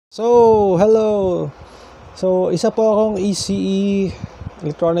Hello! Isa po akong ECE,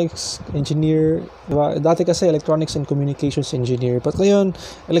 Electronics Engineer. Diba? Dati kasi Electronics and Communications Engineer. But ngayon,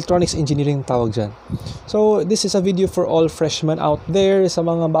 Electronics Engineering tawag dyan. This is a video for all freshmen out there sa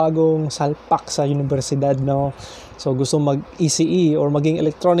mga bagong salpak sa universidad, no? Gusto mag-ECE or maging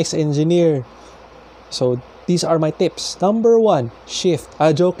Electronics Engineer. These are my tips. Number 1, shift.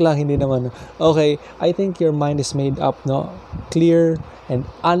 Joke lang, hindi naman. Okay, I think your mind is made up, no? Clear and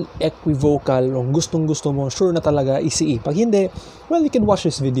unequivocal. Kung gustong-gusto mo, sure na talaga, ECE. Pag hindi, well, you can watch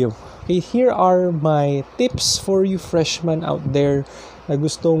this video. Okay, here are my tips for you freshmen out there na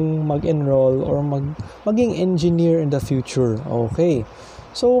gustong mag-enroll or maging engineer in the future. Okay,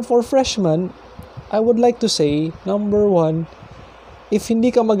 so for freshmen, I would like to say, number 1, if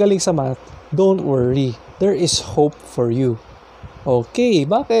hindi ka magaling sa math, don't worry. There is hope for you. Okay,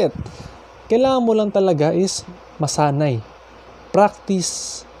 bakit? Kailangan mo lang talaga is masanay.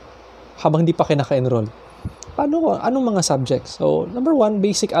 Practice habang hindi pa kayo naka-enroll. Anong mga subjects? So, number 1,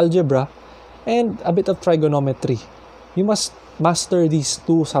 basic algebra and a bit of trigonometry. You must master these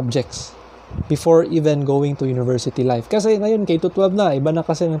 2 subjects before even going to university life. Kasi ngayon, K-12 na. Iba na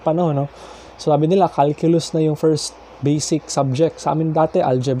kasi ng panahon, no? So, sabi nila, calculus na yung first basic subject. Sa amin dati,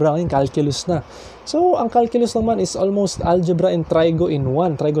 algebra. Ngayon, calculus na. So, ang calculus naman is almost algebra and trigo in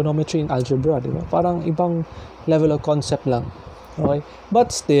one. Trigonometry and algebra, di ba? Parang ibang level of concept lang. Okay?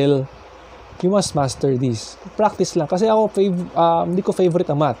 But still, you must master these. Practice lang. Kasi ako, hindi ko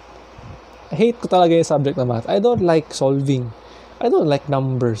favorite ang math. I hate ko talaga yung subject na math. I don't like solving. I don't like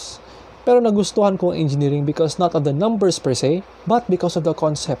numbers. Pero nagustuhan ko ang engineering because not of the numbers per se, but because of the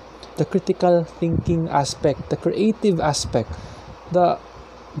concept. The critical thinking aspect, the creative aspect, the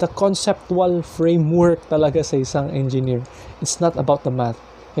conceptual framework talaga sa isang engineer. It's not about the math,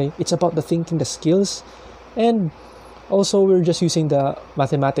 okay? It's about the thinking, the skills, and also we're just using the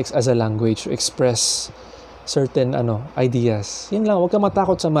mathematics as a language to express certain ideas. Yun lang, huwag ka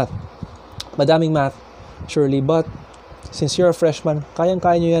matakot sa math. Madaming math, surely, but since you're a freshman,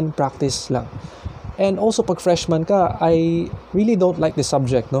 kayang-kaya nyo yan, practice lang. And also, pag freshman ka, I really don't like this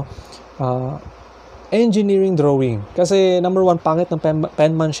subject, no? Engineering drawing. Kasi, number 1, pangit ng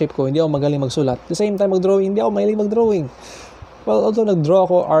penmanship ko. Hindi ako magaling magsulat. At the same time, mag-drawing, hindi ako magaling mag-drawing. Well, although nag-draw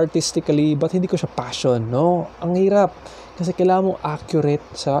ako artistically, but hindi ko siya passion, no? Ang hirap. Kasi kailangan mo accurate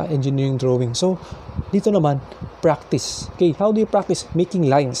sa engineering drawing. So, dito naman, practice. Okay, how do you practice? Making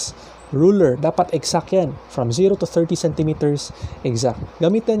lines. Ruler, dapat exact yan. From 0 to 30 centimeters, exact.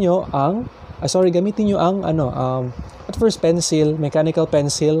 Gamitin nyo ang at first pencil, mechanical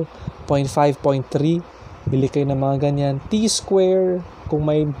pencil, 0.5, 0.3. Bili kayo ng mga ganyan. T-square, kung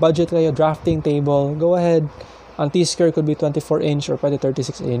may budget kayo, drafting table, go ahead. Ang T-square could be 24-inch or pwede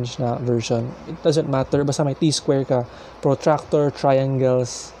 36-inch na version. It doesn't matter, basta may T-square ka. Protractor,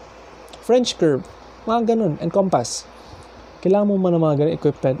 triangles, French curve, mga ganun, and compass. Kailangan mo man ng mga ganun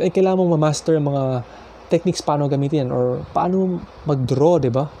equipment. Kailangan mo ma-master mga techniques paano gamitin or paano mag-draw,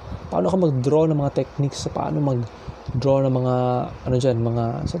 di ba? Paano ka mag-draw ng mga techniques, paano mag-draw ng mga mga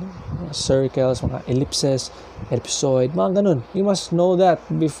circles, mga ellipses, ellipsoid, mga ganun. You must know that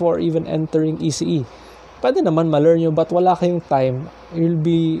before even entering ECE. Pwede naman ma-learn nyo, but wala kayong time, you'll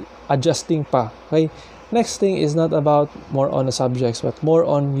be adjusting pa. Okay? Next thing is not about more on the subjects, but more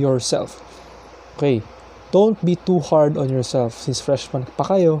on yourself. Okay? Don't be too hard on yourself. Since freshman pa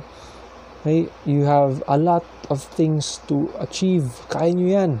kayo, okay, you have a lot of things to achieve. Kaya nyo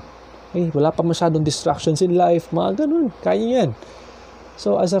yan. Okay, wala pa masyadong distractions in life. Mga ganun. Kaya nyo yan.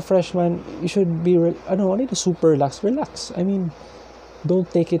 So, as a freshman, you should be, super relax. I mean,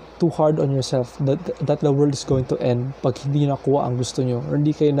 don't take it too hard on yourself that the world is going to end pag hindi nakuha ang gusto nyo. Or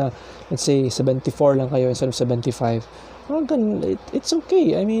hindi kayo na, let's say, 74 lang kayo instead of 75. Mga ganun. It's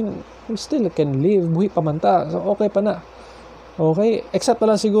okay. I mean, you still can live. Buhi pa man ta. So, okay pa na. Okay? Except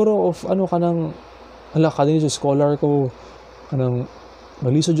na lang siguro of kanina yung scholar ko,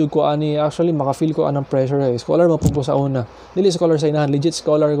 malisod yung ko actually maka-feel ko anong pressure scholar mo po sa una. Dili scholar sa inahan, legit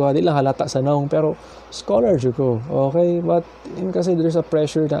scholar ko, di lang halata sa naong, pero scholar jud ko. Okay? But kasi there's a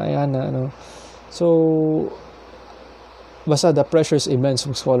pressure na ayan na So basta the pressure is immense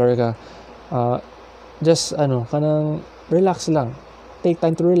kung scholar ka. Just kanang relax lang. Take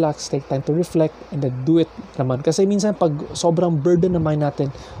time to relax, take time to reflect, and then do it naman. Kasi minsan pag sobrang burden na mind natin,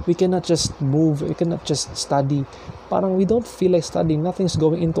 we cannot just move, we cannot just study. Parang we don't feel like studying, nothing's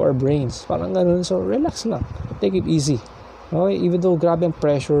going into our brains. Parang ganun, so relax lang. Take it easy. Okay? Even though grabe ang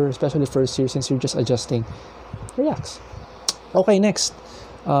pressure, especially first year since you're just adjusting. Relax. Okay, next.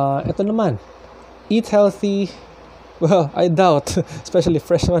 Ito naman. Eat healthy. Well, I doubt, especially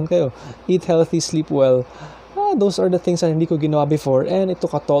freshman kayo. Eat healthy, sleep well. yeah, those are the things na hindi ko ginawa before and it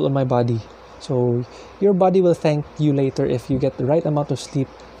took a toll on my body. So, your body will thank you later if you get the right amount of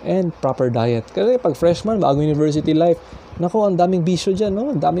sleep and proper diet. Kasi pag freshman, bago university life, nako, ang daming bisyo dyan,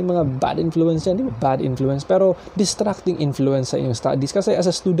 no? Ang daming mga bad influence dyan. Hindi ba bad influence, pero distracting influence sa inyong studies. Kasi as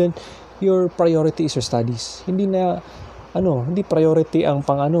a student, your priority is your studies. Hindi priority ang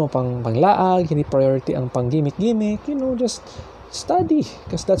panglaag, hindi priority ang pang gimmick, just study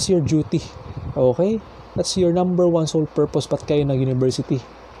because that's your duty. Okay? That's your number one sole purpose pat kayo na university.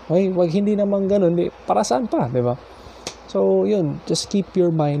 Okay? Wag hindi naman ganun, para saan pa, di ba? So, yun, just keep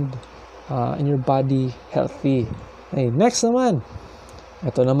your mind and your body healthy. Okay, next naman.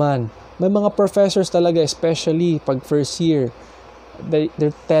 Ito naman, may mga professors talaga, especially pag first year,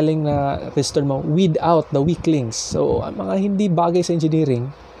 they're telling na this term, weed out the weaklings. So, ang mga hindi bagay sa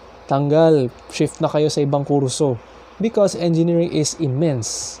engineering, tanggal, shift na kayo sa ibang kurso. Because engineering is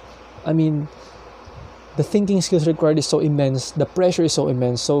immense. I mean, the thinking skills required is so immense, the pressure is so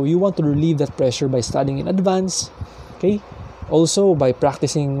immense. So, you want to relieve that pressure by studying in advance. Okay? Also, by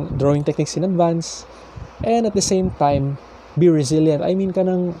practicing drawing techniques in advance. And at the same time, be resilient. I mean,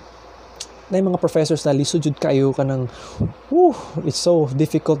 na yung mga professors na lisod jud kayo it's so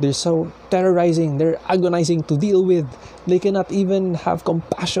difficult, they're so terrorizing, they're agonizing to deal with, they cannot even have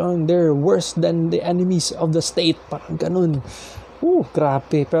compassion, they're worse than the enemies of the state, parang ganun.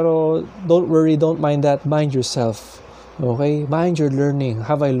 Grabe. Pero don't worry, don't mind that, mind yourself. Okay, mind your learning.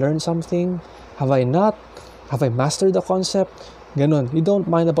 Have I learned something? Have I not? Have I mastered the concept? Ganun. You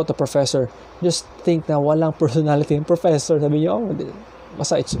don't mind about the professor, just think na walang personality yung professor. Sabi niyo,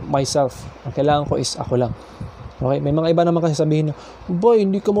 basta it's myself. Ang kailangan ko is ako lang. Okay? May mga iba naman kasi sabihin na, boy,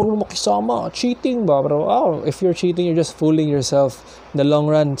 hindi ka marunong makisama. Cheating ba? Pero, if you're cheating, you're just fooling yourself. In the long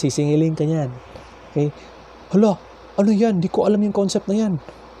run, sisingilin ka niyan. Okay? Hala, ano yan? Hindi ko alam yung concept na yan.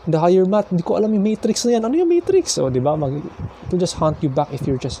 The higher math, hindi ko alam yung matrix na yan. Ano yung matrix? So, di ba? It will just haunt you back if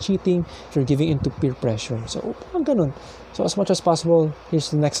you're just cheating, if you're giving into peer pressure. So, parang ganun. So, as much as possible, here's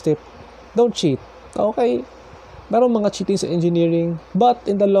the next tip. Don't cheat. Okay? Meron mga cheating sa engineering, but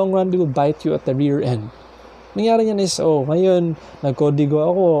in the long run, they will bite you at the rear end. Nangyari niyan is, ngayon, nagkodigo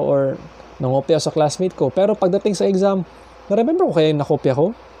ako or nangopya sa classmate ko. Pero pagdating sa exam, na-remember ko kaya yung nakopya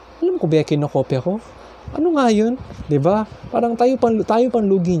ko? Alam ko ba yung nakopya ko? Ano nga yun? Diba? Parang tayo pang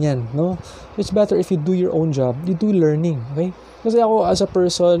lugi niyan, no? It's better if you do your own job, you do learning, okay? Kasi ako, as a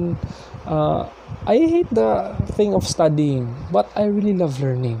person, I hate the thing of studying, but I really love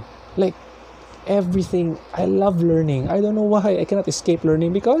learning. Like, everything, I love learning. I don't know why I cannot escape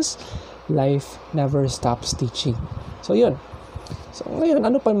learning because life never stops teaching. So, yun. So, ngayon,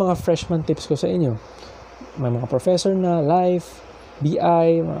 ano pa yung mga freshman tips ko sa inyo? May mga professor na, life, BI,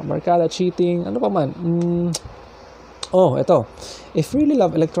 mga barkada, cheating, ano pa man. Ito. If you really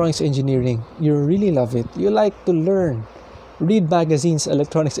love electronics engineering, you really love it, you like to learn, read magazines,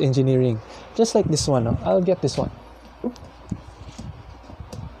 electronics engineering. Just like this one. I'll get this one.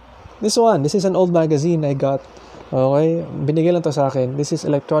 This is an old magazine I got. Okay? Binigay lang to sa akin. This is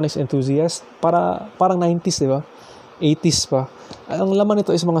Electronics Enthusiast. Parang 90s, di ba? 80s pa. Ang laman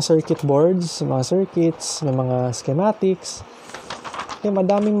nito is mga circuit boards, mga circuits, mga schematics. Okay,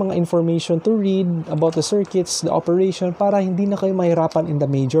 madaming mga information to read about the circuits, the operation, para hindi na kayo mahirapan in the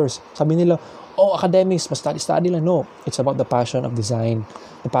majors. Sabi nila, academics, mas study lang. No, it's about the passion of design,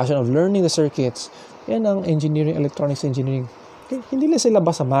 the passion of learning the circuits. Yan ang engineering, electronics engineering. Okay? Hindi lang sila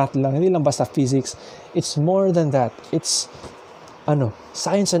basta math lang, hindi lang basta physics. It's more than that. It's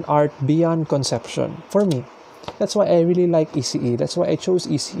science and art beyond conception for me. That's why I really like ECE. That's why I chose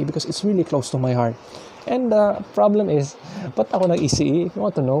ECE because it's really close to my heart. And the problem is, ba't ako nag-ECE? If you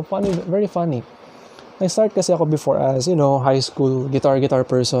want to know, funny, very funny. Nag-start kasi ako before as, high school, guitar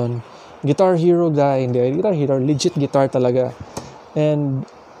person. Guitar hero guy, hindi, guitar hero, legit guitar talaga. And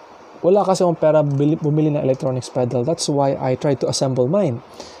wala kasi akong pera bumili ng electronics pedal. That's why I tried to assemble mine.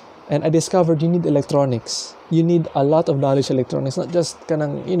 And I discovered you need electronics. You need a lot of knowledge electronics, not just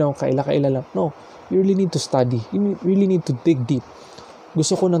kaila lang. No, you really need to study. You really need to dig deep.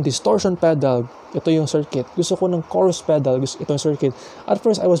 Gusto ko ng distortion pedal, ito yung circuit. Gusto ko ng chorus pedal, ito yung circuit. At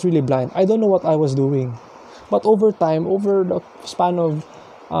first, I was really blind. I don't know what I was doing. But over time, over the span of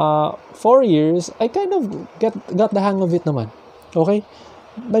 4 years, I kind of got the hang of it naman. Okay?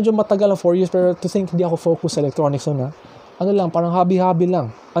 Medyo matagal ang 4 years, pero to think hindi ako focus sa electronics na, parang hobby-hobby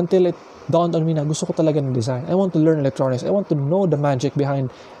lang. Until it dawned on me na gusto ko talaga ng design. I want to learn electronics. I want to know the magic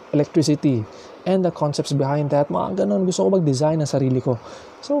behind electricity and the concepts behind that. Mga ganun, gusto ko mag-design ng sarili ko.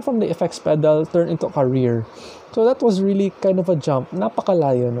 So, from the effects pedal, turn into a career. So, that was really kind of a jump.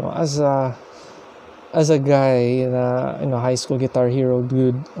 Napakalayo, no? As as a guy na, high school guitar hero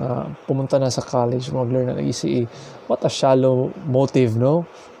dude, pumunta na sa college, mag-learn ng ECE, what a shallow motive, no?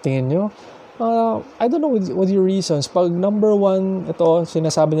 Tingin nyo? I don't know with your reasons. Pag number one, ito,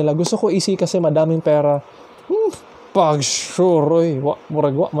 sinasabi nila, gusto ko ECE kasi madaming pera. Pag sure,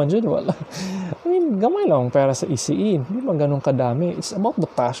 murag wa man dyan, wala. I mean, gamay lang pera sa ECE. Hindi man ganun kadami. It's about the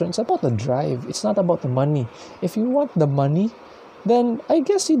passion. It's about the drive. It's not about the money. If you want the money, then I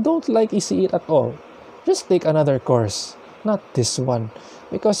guess you don't like ECE at all. Just take another course, not this one.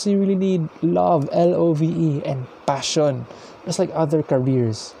 Because you really need love, L-O-V-E, and passion. Just like other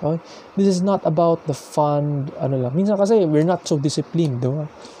careers. Okay? This is not about the fun, Minsan kasi, we're not so disciplined, diba?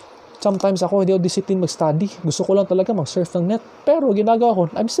 Sometimes hindi ako disciplined mag-study. Gusto ko lang talaga mag-surf ng net. Pero ginagawa ko,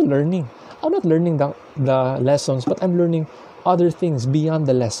 I'm still learning. I'm not learning the lessons, but I'm learning other things beyond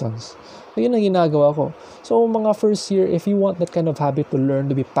the lessons. So, yun ang ginagawa ko. So, mga first year, if you want that kind of habit to learn,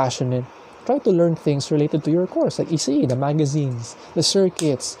 to be passionate, try to learn things related to your course, like ECE, the magazines, the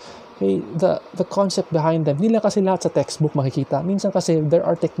circuits, okay, the concept behind them. Hindi lang kasi lahat sa textbook makikita. Minsan kasi there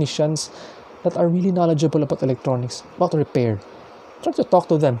are technicians that are really knowledgeable about electronics, about repair. Try to talk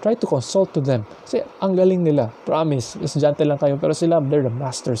to them, try to consult to them. Kasi ang galing nila, promise, estudyante lang kayo, pero sila, they're the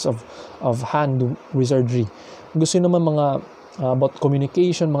masters of hand wizardry. Gusto nyo naman mga about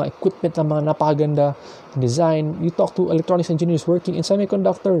communication, mga equipment na mga napakaganda, design. You talk to electronics engineers working in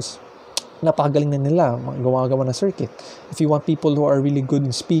semiconductors. Napakagaling na nila, gawa-gawa na circuit. If you want people who are really good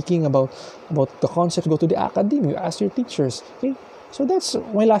in speaking about the concepts, go to the academy, ask your teachers. Okay? So that's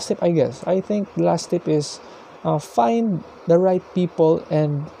my last tip, I guess. I think the last tip is find the right people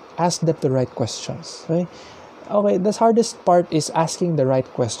and ask them the right questions. Okay? Okay, the hardest part is asking the right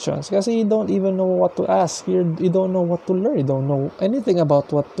questions kasi you don't even know what to ask. You don't know what to learn. You don't know anything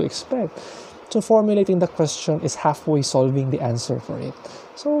about what to expect. So, formulating the question is halfway solving the answer for it.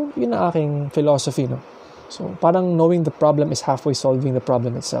 So, yun ang aking philosophy, no? So, parang knowing the problem is halfway solving the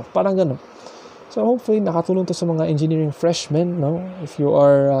problem itself. Parang ganun. So, hopefully, nakatulong to sa mga engineering freshmen, no? If you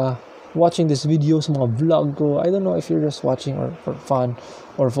are watching this video sa mga vlog ko, I don't know if you're just watching or for fun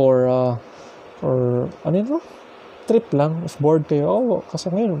or for trip lang. If bored kayo,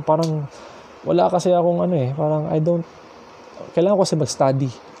 kasi ngayon, parang wala kasi akong parang kailangan ko kasi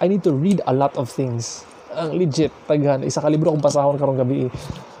mag-study. I need to read a lot of things. Legit, taghan. Isa ka libro akong basahon karong gabi.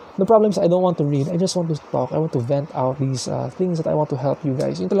 The problem is I don't want to read. I just want to talk. I want to vent out these things that I want to help you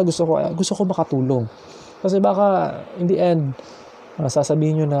guys. Yung talaga gusto ko. Gusto ko makatulong. Kasi baka, in the end,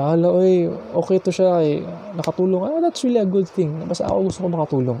 sasabihin nyo na, okay to siya. Nakatulong. That's really a good thing. Basta ako gusto ko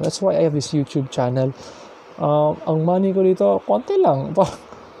makatulong. That's why I have this YouTube channel. Ang money ko dito, konti lang.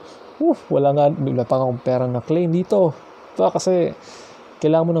 Wala pa akong pera na claim dito. Kasi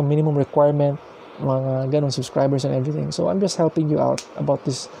kailangan mo ng minimum requirement, mga ganong subscribers and everything. So, I'm just helping you out about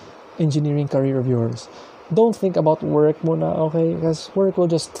this engineering career of yours. Don't think about work muna, okay? Because work will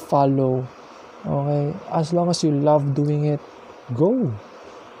just follow, okay? As long as you love doing it, go.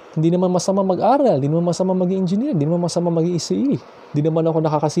 Hindi naman masama mag-aral, hindi naman masama maging engineer, hindi naman masama maging ECE. Hindi naman ako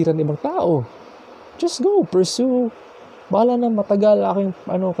nakakasira ng ibang tao. Just go, pursue. Bahala na matagal aking,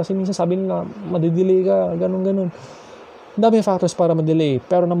 kasi minsan sabi nila, madidelay ka, ganun. Daming factors para ma-delay.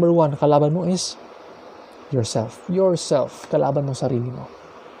 Pero number one, kalaban mo is yourself. Kalaban mo sarili mo.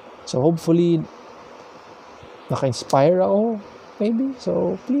 So, hopefully, naka-inspire ako, maybe.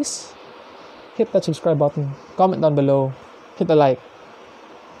 So, please, hit that subscribe button. Comment down below. Hit a like.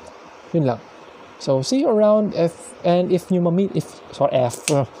 Yun lang. So, see you around. If ma-meet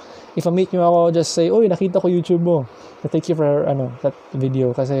nyo ako, just say, nakita ko YouTube mo. Thank you for, that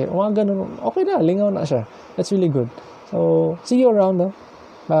video. Kasi, ganun, okay na, lingaw na siya. That's really good. So, see you around, no?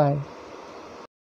 Bye.